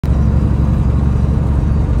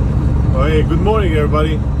Oh, hey, good morning,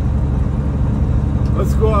 everybody.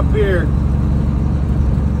 Let's go up here to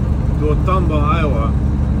Ottumba, Iowa,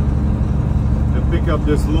 and pick up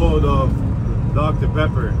this load of Dr.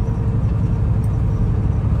 Pepper.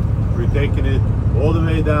 We're taking it all the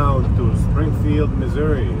way down to Springfield,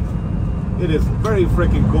 Missouri. It is very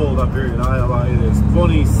freaking cold up here in Iowa. It is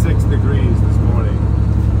 26 degrees this morning.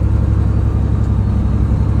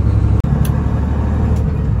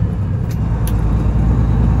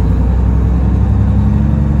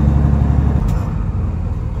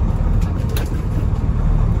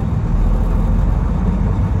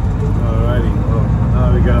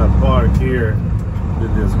 Here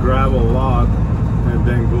in this gravel lot and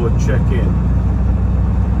then go check in.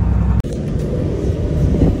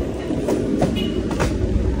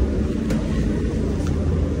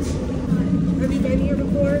 Have you been here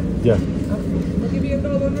before? Yeah. Okay. We'll give you a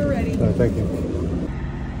call when we're ready. Thank you.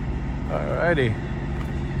 Alrighty.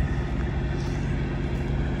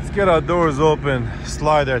 Let's get our doors open,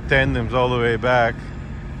 slide our tandems all the way back,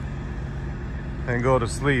 and go to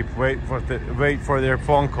sleep. Wait for their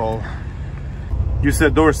phone call. You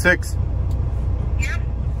said door 6? Yep.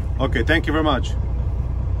 Okay, thank you very much.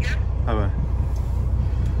 Yep. Bye-bye.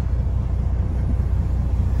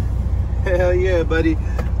 Hell yeah, buddy.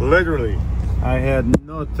 Literally, I had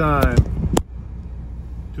no time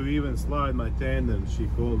to even slide my tandem. She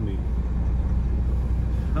called me.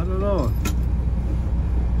 I don't know.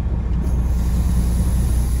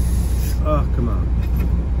 Oh, come on.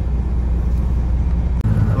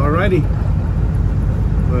 Alrighty.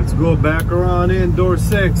 Let's go back around in door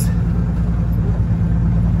 6.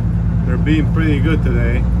 They're being pretty good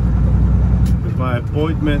today, because my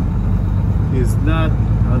appointment is not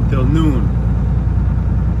until noon.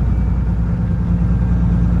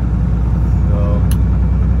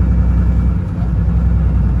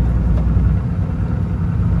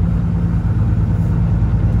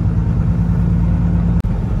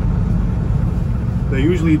 So they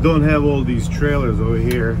usually don't have all these trailers over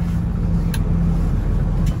here.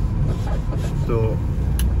 So,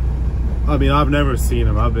 I mean, I've never seen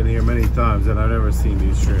them. I've been here many times and I've never seen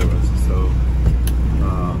these trailers. So,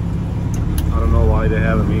 I don't know why they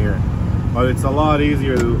have them here. But it's a lot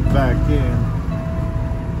easier to back in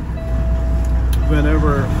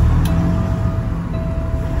whenever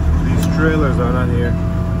these trailers are not here.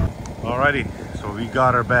 Alrighty, so we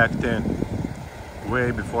got her backed in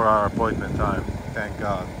way before our appointment time. Thank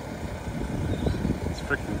God. It's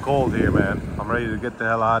freaking cold here, man. I'm ready to get the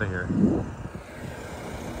hell out of here.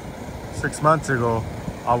 6 months ago,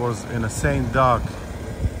 I was in the same dock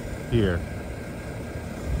here.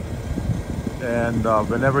 And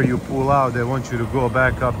whenever you pull out, they want you to go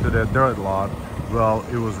back up to that dirt lot. Well,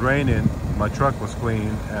 it was raining, my truck was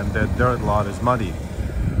clean, and that dirt lot is muddy.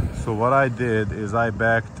 So what I did is I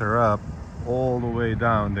backed her up all the way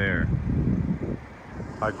down there.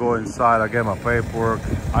 I go inside, I get my paperwork.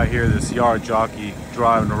 I hear this yard jockey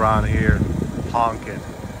driving around here honking.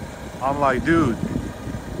 I'm like, dude,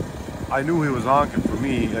 I knew he was honking for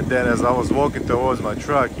me, and then as I was walking towards my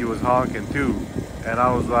truck, he was honking too. And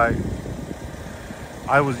I was like,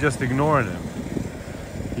 I was just ignoring him.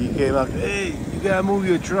 He came up, hey, you gotta move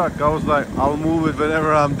your truck. I was like, I'll move it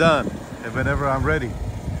whenever I'm done and whenever I'm ready.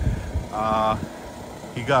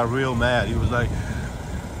 He got real mad. He was like,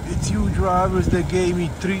 it's you drivers that gave me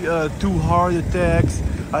 2 heart attacks.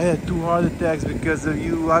 I had 2 heart attacks because of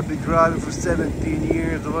you. I've been driving for 17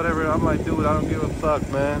 years or whatever. I'm like, dude, I don't give a fuck,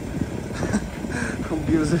 man. Who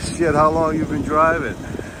gives a shit how long you've been driving?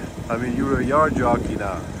 I mean, you're a yard jockey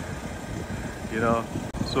now, you know?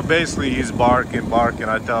 So basically he's barking.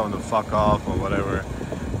 I tell him to fuck off or whatever.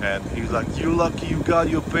 And he's like, you're lucky you got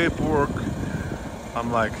your paperwork.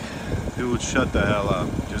 I'm like, dude, shut the hell up.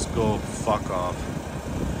 Just go fuck off.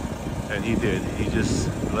 And he did. He just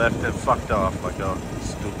left and fucked off like a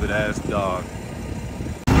stupid ass dog.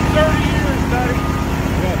 30 years, buddy.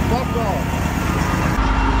 Yeah, fuck off.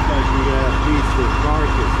 Looks like we got a piece of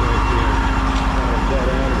carcass right there. Dead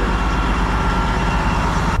animal.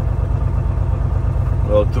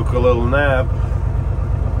 Well, took a little nap.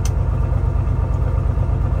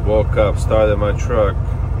 Woke up, started my truck.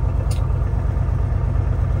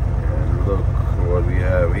 And look what we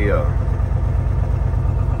have here.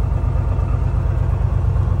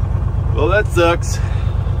 Well, that sucks.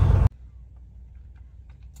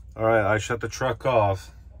 All right, I shut the truck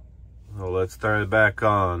off. Well, let's turn it back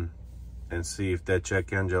on and see if that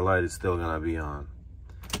check engine light is still gonna be on.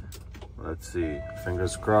 Let's see,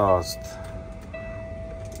 fingers crossed.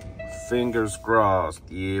 Fingers crossed,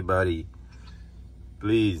 yeah, buddy.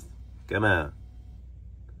 Please, come on.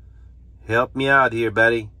 Help me out here,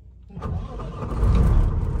 buddy.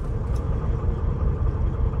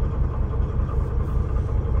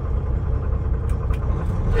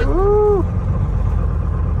 Woo.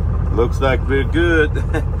 Looks like we're good.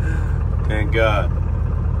 Thank God.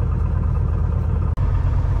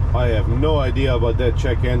 I have no idea what that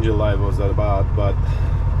check engine light was about, but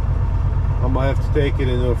I might have to take it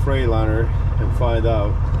into a Freightliner and find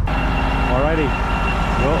out. Alrighty,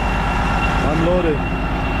 well, unloaded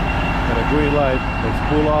at a green light. Let's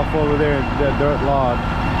pull off over there into that dirt lot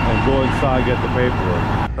and go inside, get the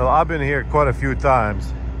paperwork. Well, I've been here quite a few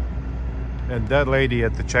times, and that lady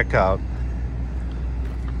at the checkout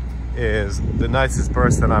is the nicest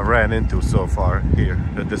person I've ran into so far here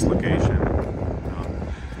at this location.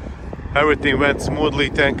 Everything went smoothly,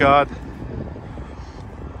 thank God.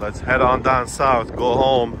 Let's head on down south, go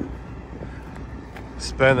home,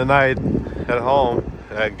 spend the night at home,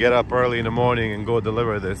 and get up early in the morning and go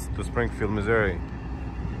deliver this to Springfield, Missouri.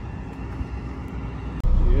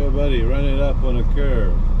 Yeah, buddy, run it up on a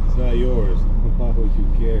curve. It's not yours. Why would you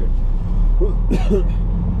care?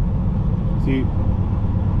 See,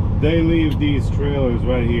 they leave these trailers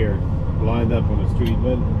right here lined up on the street,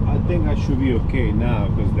 but I think I should be okay now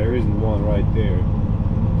because there isn't one right there.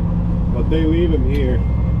 But they leave them here,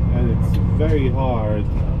 and it's very hard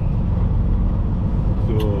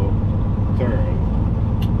to turn.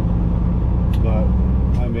 But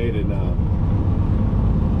I made it now.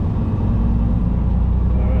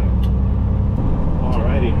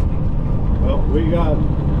 Alrighty. Well, we got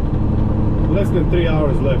less than 3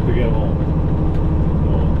 hours left to get home.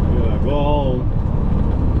 So we're gonna go home,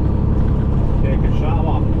 take a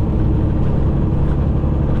shower,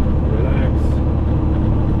 relax,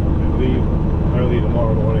 and leave early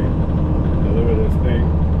tomorrow morning, deliver this thing,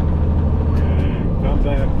 and come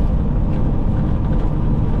back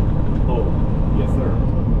home. Yes, sir.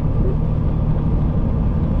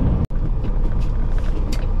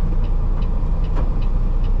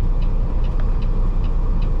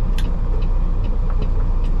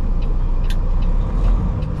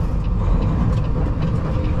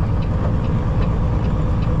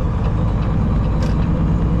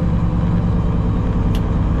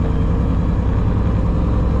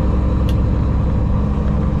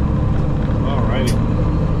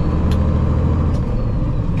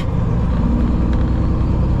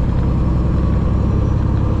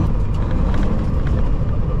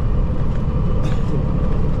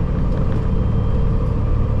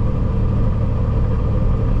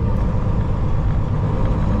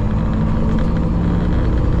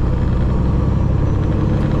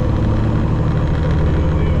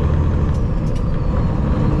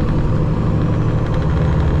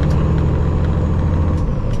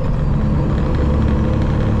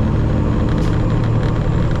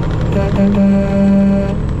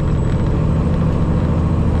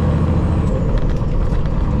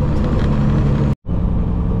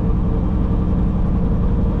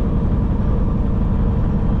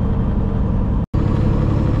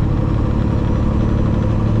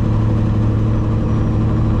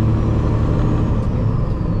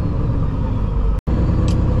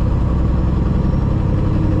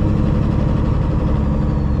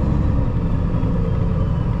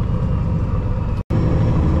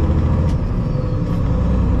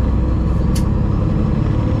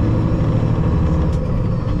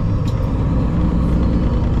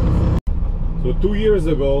 So 2 years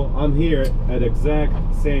ago, I'm here at exact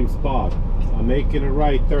same spot. I'm making a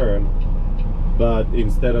right turn, but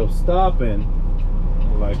instead of stopping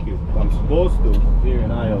like I'm supposed to here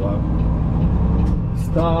in Iowa,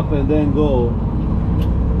 stop and then go,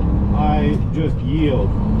 I just yield.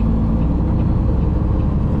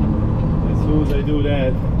 As soon as I do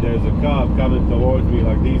that, there's a cop coming towards me,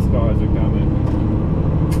 like these cars are coming.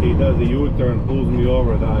 He does a U-turn, pulls me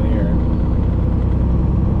over down here.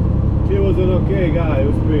 He was an okay guy. He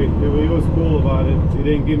was cool about it. He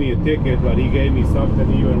didn't give me a ticket, but he gave me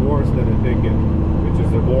something even worse than a ticket, which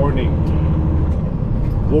is a warning.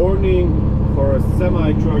 Warning for a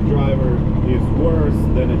semi-truck driver is worse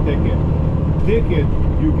than a ticket. Ticket,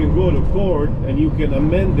 you can go to court and you can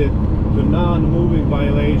amend it to non-moving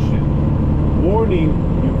violation. Warning,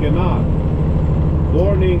 you cannot.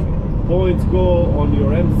 Warning, points go on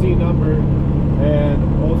your MC number and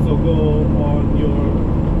also go on your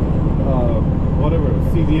whatever,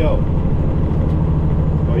 CDL.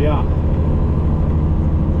 So yeah,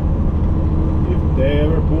 if they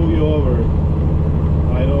ever pull you over,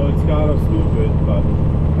 I know it's kind of stupid, but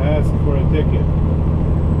ask for a ticket.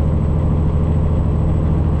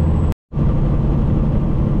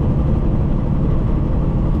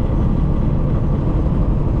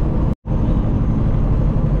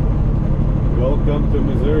 Welcome to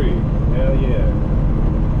Missouri. Hell yeah.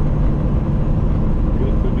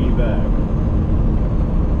 Good to be back.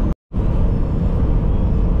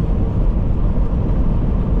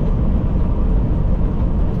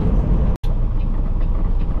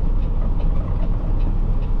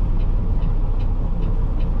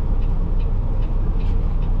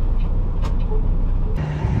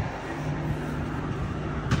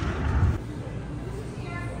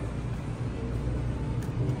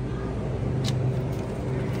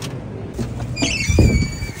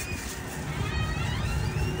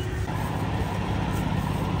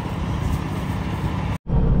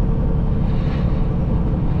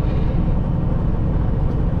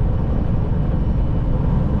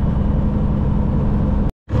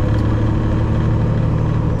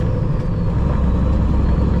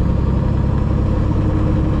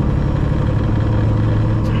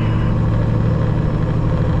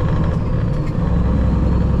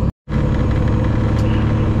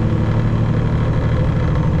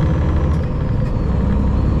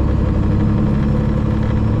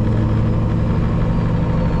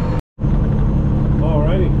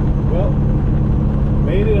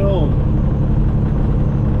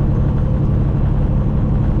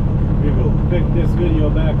 pick this video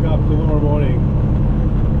back up tomorrow morning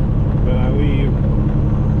when I leave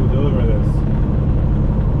to deliver this.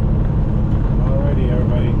 Alrighty,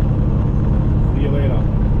 everybody. See you later.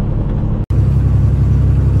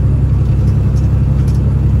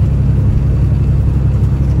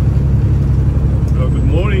 Well, good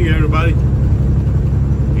morning, everybody.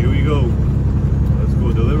 Here we go. Let's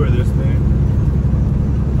go deliver this thing.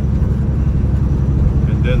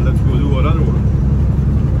 And then let's go do another one.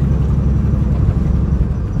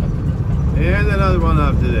 And another one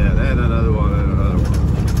after that, and another one, and another one.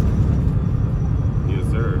 Yes,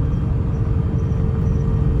 sir.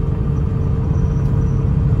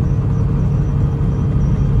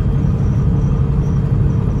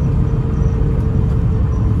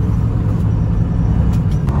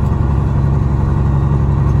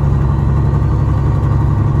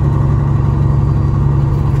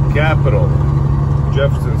 Capital,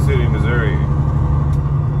 Jefferson City, Missouri.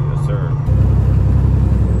 Yes, sir.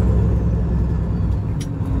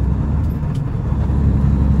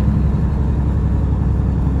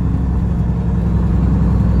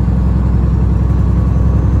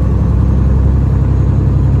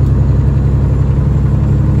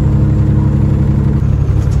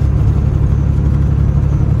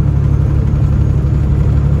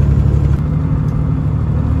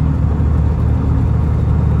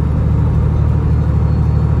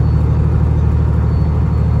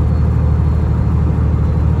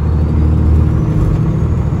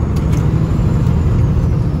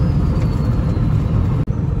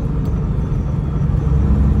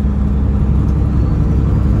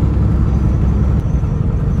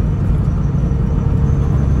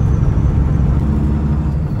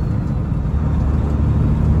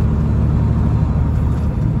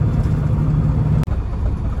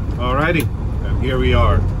 Alrighty, and here we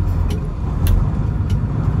are.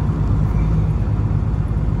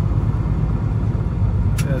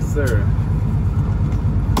 Yes, sir.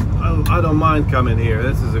 I don't mind coming here.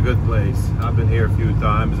 This is a good place. I've been here a few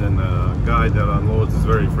times, and the guy that unloads is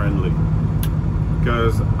very friendly.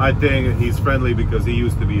 Because I think he's friendly because he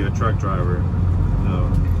used to be a truck driver.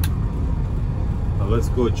 So let's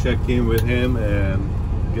go check in with him and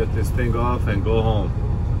get this thing off and go home.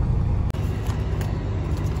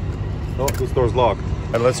 Oh, this door's locked.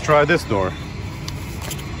 And let's try this door.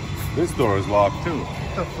 This door is locked too.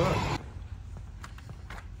 What the fuck?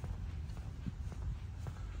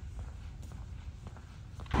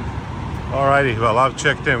 Alrighty, well, I've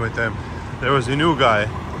checked in with them. There was a new guy.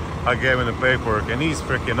 I gave him the paperwork and he's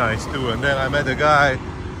freaking nice too. And then I met a guy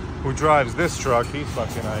who drives this truck. He's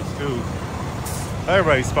fucking nice too.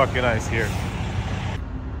 Everybody's fucking nice here.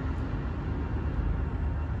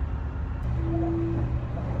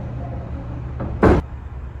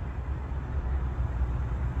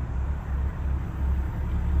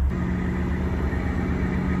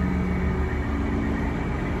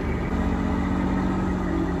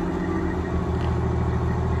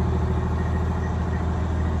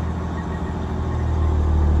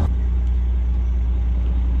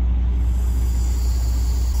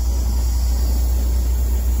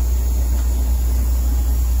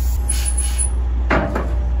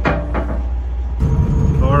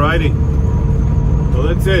 So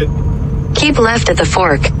that's it. Keep left at the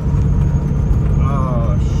fork.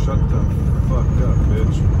 Oh, shut the fuck up,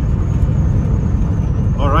 bitch.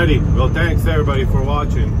 Alrighty, well, thanks everybody for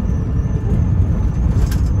watching.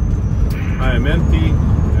 I am empty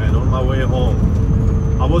and on my way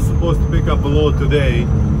home. I was supposed to pick up a load today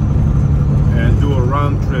and do a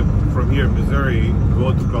round trip from here, Missouri,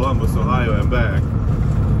 go to Columbus, Ohio and back.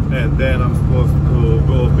 And then I'm supposed to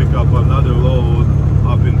go pick up another load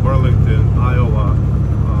up in Burlington, Iowa,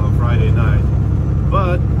 Friday night.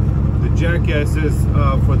 But the jackasses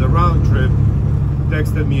for the round trip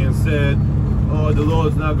texted me and said, oh, the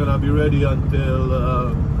load's not gonna be ready until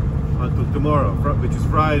tomorrow, which is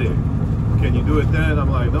Friday. Can you do it then?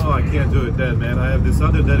 I'm like, no, I can't do it then, man. I have this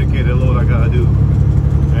other dedicated load I gotta do.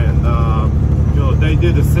 And you know, they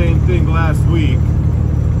did the same thing last week,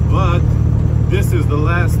 but this is the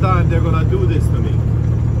last time they're gonna do this to me.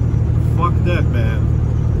 Fuck that, man.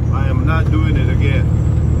 I am not doing it again.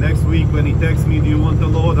 Next week when he texts me, do you want the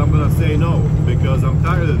load? I'm gonna say no, because I'm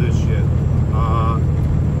tired of this shit.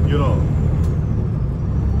 You know,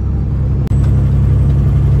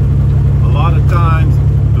 a lot of times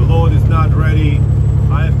the load is not ready.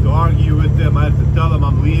 I have to argue with them. I have to tell them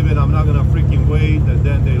I'm leaving. I'm not gonna freaking wait. And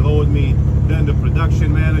then they load me. Then the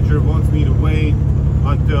production manager wants me to wait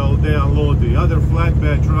until they unload the other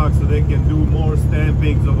flatbed truck so they can do more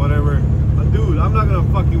stampings or whatever. But dude, I'm not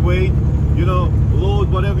gonna fucking wait. You know, load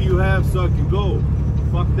whatever you have so I can go.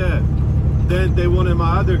 Fuck that. then they wanted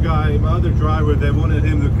my other driver, they wanted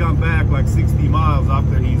him to come back like 60 miles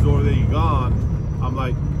after he's already gone. I'm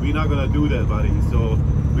like, we're not gonna do that, buddy. So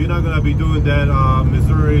we're not gonna be doing that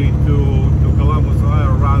Missouri to Columbus,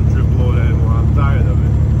 Ohio round trip load anymore. I'm tired of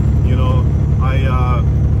it. You know, I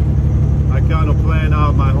kind of plan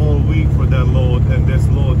out my whole week for that load and this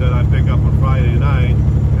load that I pick up on Friday night,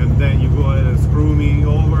 and then you go ahead and screw me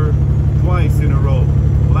over twice in a row.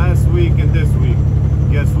 Last week and this week.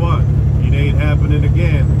 Guess what? It ain't happening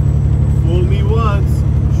again. Fool me once,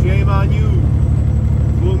 shame on you.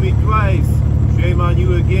 Fool me twice, shame on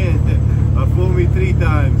you again. Fool me 3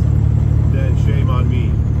 times, then shame on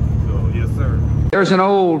me. So, yes sir. There's an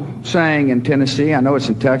old saying in Tennessee, I know it's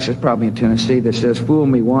in Texas, probably in Tennessee, that says, fool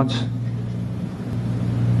me once,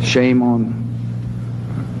 shame on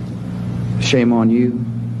you.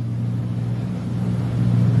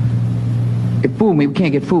 If fool me, we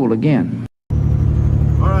can't get fooled again.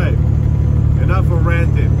 Alright, enough of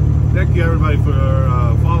ranting. Thank you everybody for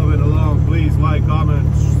following along. Please like,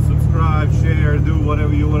 comment, subscribe, share, do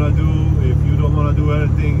whatever you want to do. If you don't want to do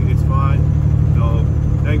anything, it's fine. So,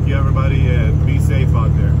 thank you everybody, and be safe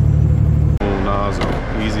out there. Nozzle,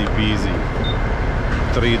 easy peasy.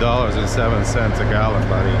 $3.07 a gallon,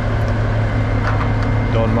 buddy.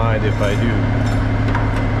 Don't mind if I do.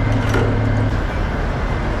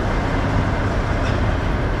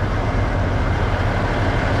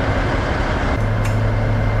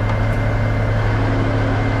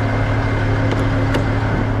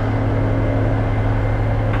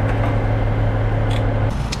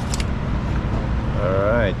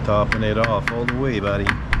 Topping it off all the way, buddy.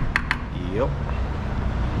 Yep.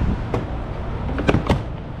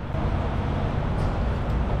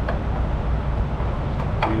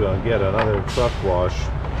 We're gonna get another truck wash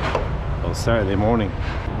on Saturday morning.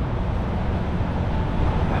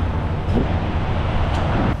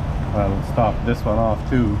 I'll stop this one off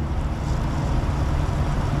too.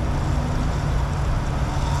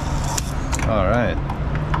 All right.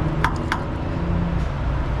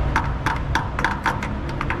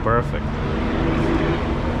 Perfect.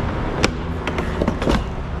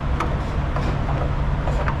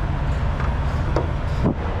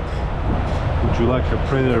 Would you like to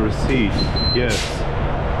print a receipt? Yes.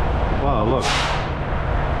 Wow, look.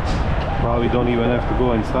 Probably don't even have to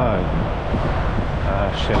go inside.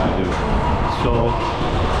 Ah, shit, I do. So,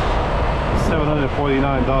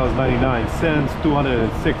 $749.99,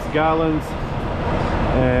 206 gallons.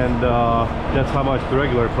 And that's how much the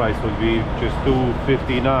regular price would be, just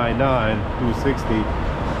 $259.9, $260.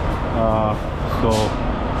 So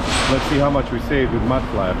let's see how much we saved with mud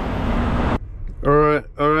flap.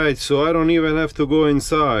 All right, so I don't even have to go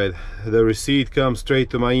inside. The receipt comes straight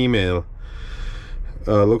to my email.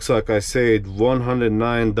 Looks like I saved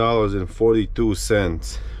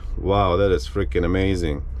 $109.42. Wow, that is freaking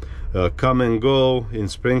amazing. Come and go in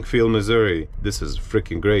Springfield, Missouri. This is a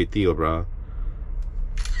freaking great deal, bro.